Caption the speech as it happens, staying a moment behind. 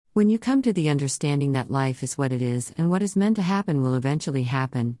When you come to the understanding that life is what it is and what is meant to happen will eventually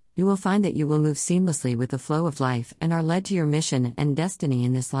happen, you will find that you will move seamlessly with the flow of life and are led to your mission and destiny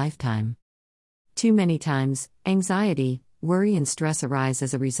in this lifetime. Too many times, anxiety, worry, and stress arise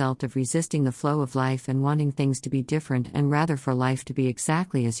as a result of resisting the flow of life and wanting things to be different and rather for life to be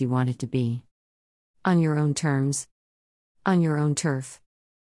exactly as you want it to be. On your own terms. On your own turf.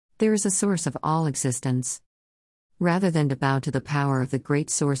 There is a source of all existence. Rather than to bow to the power of the great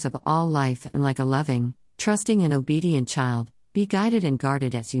source of all life and like a loving, trusting and obedient child, be guided and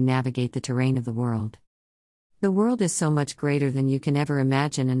guarded as you navigate the terrain of the world. The world is so much greater than you can ever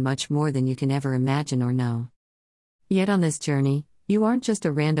imagine and much more than you can ever imagine or know. Yet on this journey, you aren't just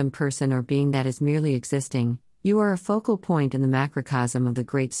a random person or being that is merely existing, you are a focal point in the macrocosm of the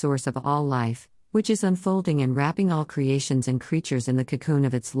great source of all life, which is unfolding and wrapping all creations and creatures in the cocoon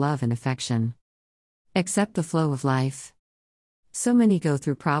of its love and affection. Accept the flow of life. So many go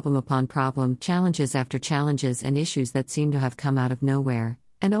through problem upon problem, challenges after challenges, and issues that seem to have come out of nowhere,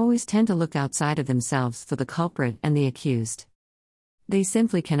 and always tend to look outside of themselves for the culprit and the accused. They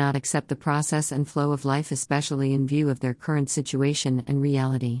simply cannot accept the process and flow of life, especially in view of their current situation and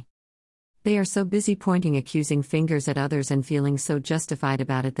reality. They are so busy pointing accusing fingers at others and feeling so justified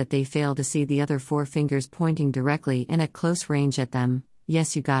about it that they fail to see the other four fingers pointing directly and at close range at them.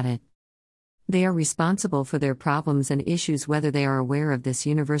 Yes, you got it. They are responsible for their problems and issues whether they are aware of this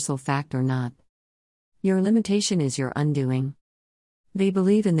universal fact or not. Your limitation is your undoing. They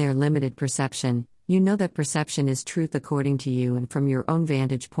believe in their limited perception. You know that perception is truth according to you and from your own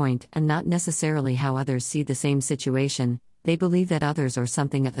vantage point and not necessarily how others see the same situation. They believe that others or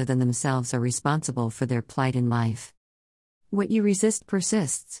something other than themselves are responsible for their plight in life. What you resist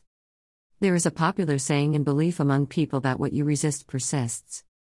persists. There is a popular saying and belief among people that what you resist persists.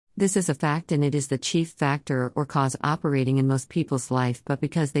 This is a fact, and it is the chief factor or cause operating in most people's life, but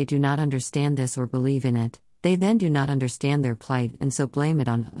because they do not understand this or believe in it, they then do not understand their plight and so blame it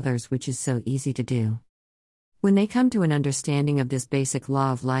on others, which is so easy to do. When they come to an understanding of this basic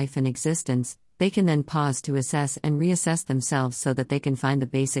law of life and existence, they can then pause to assess and reassess themselves so that they can find the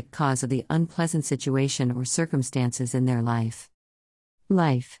basic cause of the unpleasant situation or circumstances in their life.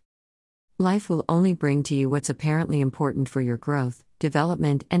 Life will only bring to you what's apparently important for your growth,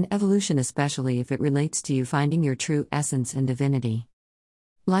 development, and evolution, especially if it relates to you finding your true essence and divinity.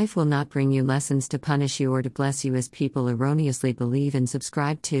 Life will not bring you lessons to punish you or to bless you as people erroneously believe and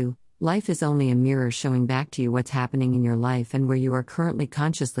subscribe to. Life is only a mirror showing back to you what's happening in your life and where you are currently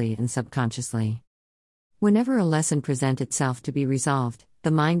consciously and subconsciously. Whenever a lesson presents itself to be resolved, the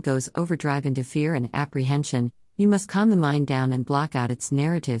mind goes overdrive into fear and apprehension. You must calm the mind down and block out its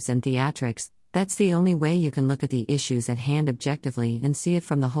narratives and theatrics. That's the only way you can look at the issues at hand objectively and see it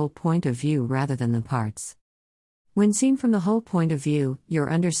from the whole point of view rather than the parts. When seen from the whole point of view, your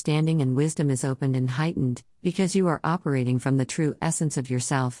understanding and wisdom is opened and heightened, because you are operating from the true essence of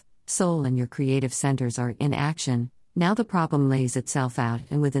yourself, soul, and your creative centers are in action. Now the problem lays itself out,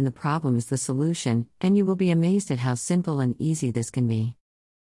 and within the problem is the solution, and you will be amazed at how simple and easy this can be.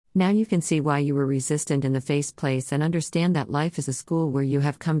 Now you can see why you were resistant in the first place and understand that life is a school where you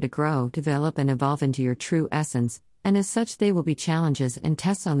have come to grow, develop, and evolve into your true essence, and as such they will be challenges and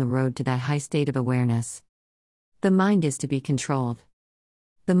tests on the road to that high state of awareness. The mind is to be controlled.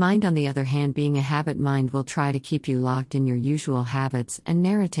 The mind, on the other hand, being a habit mind, will try to keep you locked in your usual habits and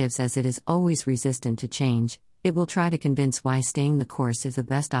narratives as it is always resistant to change. It will try to convince why staying the course is the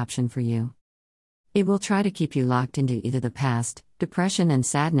best option for you. It will try to keep you locked into either the past, depression and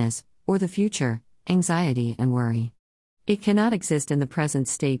sadness, or the future, anxiety and worry. It cannot exist in the present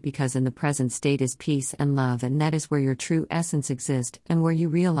state because in the present state is peace and love, and that is where your true essence exists and where you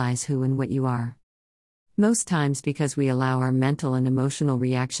realize who and what you are. Most times, because we allow our mental and emotional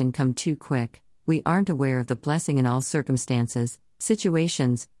reaction come too quick, we aren't aware of the blessing in all circumstances,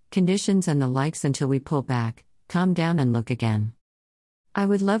 situations, conditions and the likes until we pull back, calm down and look again. I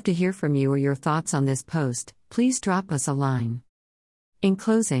would love to hear from you or your thoughts on this post. Please drop us a line. In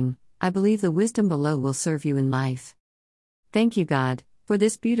closing, I believe the wisdom below will serve you in life. Thank you, God, for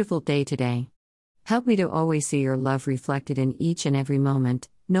this beautiful day today. Help me to always see your love reflected in each and every moment,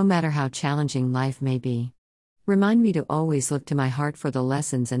 no matter how challenging life may be. Remind me to always look to my heart for the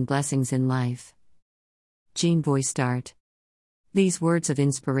lessons and blessings in life. Jean Voistart. These words of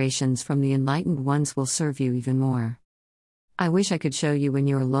inspirations from the enlightened ones will serve you even more. I wish I could show you when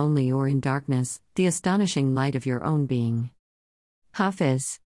you're lonely or in darkness, the astonishing light of your own being.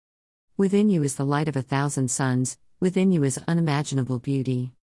 Hafiz. Within you is the light of 1,000 suns, within you is unimaginable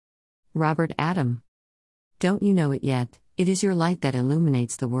beauty. Robert Adam. Don't you know it yet? It is your light that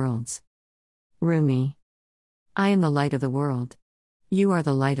illuminates the worlds. Rumi. I am the light of the world. You are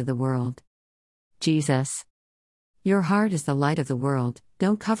the light of the world. Jesus. Your heart is the light of the world,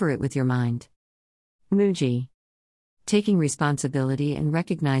 don't cover it with your mind. Muji. Taking responsibility and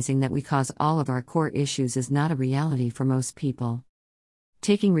recognizing that we cause all of our core issues is not a reality for most people.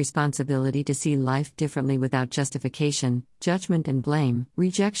 Taking responsibility to see life differently without justification, judgment and blame,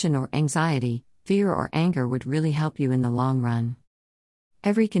 rejection or anxiety, fear or anger would really help you in the long run.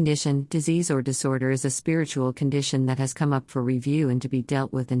 Every condition, disease or disorder is a spiritual condition that has come up for review and to be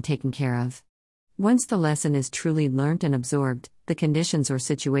dealt with and taken care of. Once the lesson is truly learnt and absorbed, the conditions or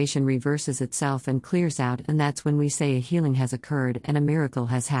situation reverses itself and clears out, and that's when we say a healing has occurred and a miracle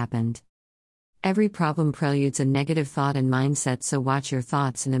has happened. Every problem preludes a negative thought and mindset, so watch your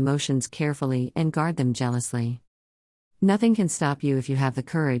thoughts and emotions carefully and guard them jealously. Nothing can stop you if you have the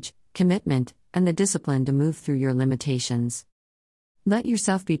courage, commitment, and the discipline to move through your limitations. Let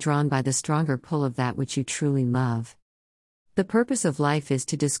yourself be drawn by the stronger pull of that which you truly love. The purpose of life is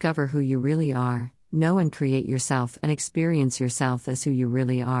to discover who you really are, know and create yourself and experience yourself as who you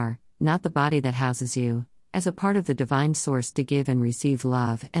really are, not the body that houses you, as a part of the divine source to give and receive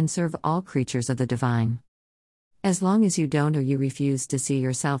love and serve all creatures of the divine. As long as you don't or you refuse to see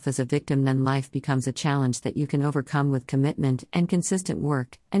yourself as a victim, then life becomes a challenge that you can overcome with commitment and consistent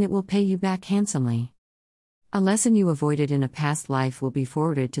work, and it will pay you back handsomely. A lesson you avoided in a past life will be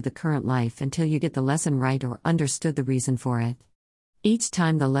forwarded to the current life until you get the lesson right or understood the reason for it. Each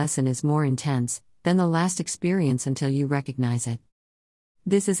time the lesson is more intense than the last experience until you recognize it.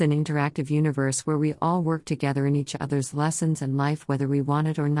 This is an interactive universe where we all work together in each other's lessons and life, whether we want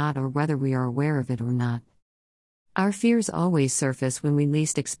it or not, or whether we are aware of it or not. Our fears always surface when we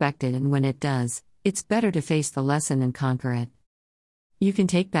least expect it, and when it does, it's better to face the lesson and conquer it. You can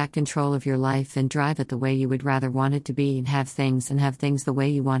take back control of your life and drive it the way you would rather want it to be, and have things the way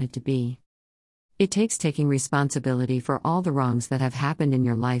you want it to be. It takes taking responsibility for all the wrongs that have happened in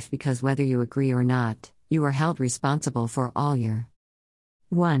your life, because whether you agree or not, you are held responsible for all your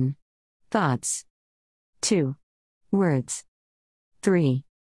 1. Thoughts. 2. Words. 3.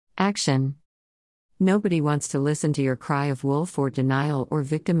 Action. Nobody wants to listen to your cry of wolf or denial or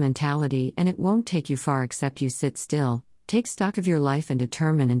victim mentality, and it won't take you far except you sit still, take stock of your life and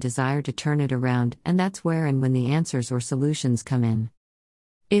determine and desire to turn it around, and that's where and when the answers or solutions come in.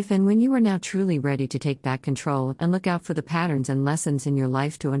 If and when you are now truly ready to take back control and look out for the patterns and lessons in your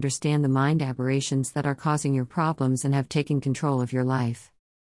life to understand the mind aberrations that are causing your problems and have taken control of your life.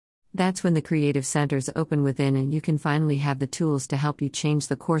 That's when the creative centers open within, and you can finally have the tools to help you change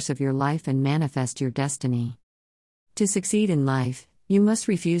the course of your life and manifest your destiny. To succeed in life, you must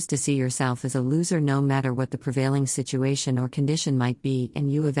refuse to see yourself as a loser no matter what the prevailing situation or condition might be,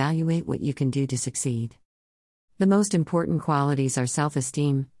 and you evaluate what you can do to succeed. The most important qualities are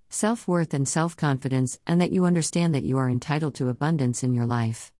self-esteem, self-worth and self-confidence, and that you understand that you are entitled to abundance in your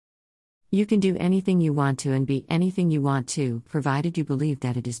life. You can do anything you want to and be anything you want to, provided you believe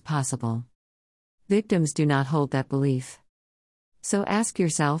that it is possible. Victims do not hold that belief. So ask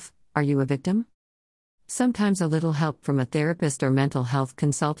yourself, are you a victim? Sometimes a little help from a therapist or mental health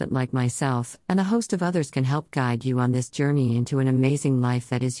consultant like myself, and a host of others, can help guide you on this journey into an amazing life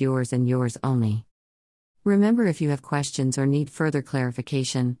that is yours and yours only. Remember, if you have questions or need further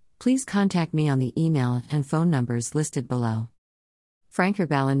clarification, please contact me on the email and phone numbers listed below.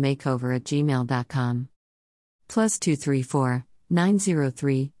 frankerballenmakeover@gmail.com. +234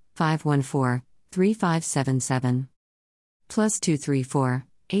 903 514 3577. +234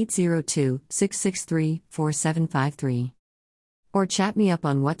 802-663-4753. Or chat me up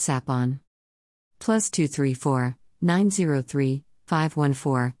on WhatsApp on +234 903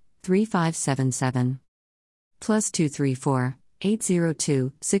 514 3577. +234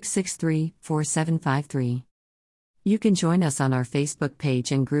 802-663-4753. You can join us on our Facebook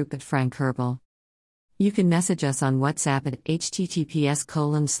page and group at Frank Herbal. You can message us on WhatsApp at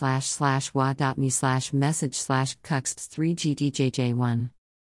https://wa.me/message/cuxps3gdjj1.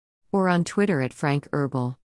 Or on Twitter at Frank Herbal.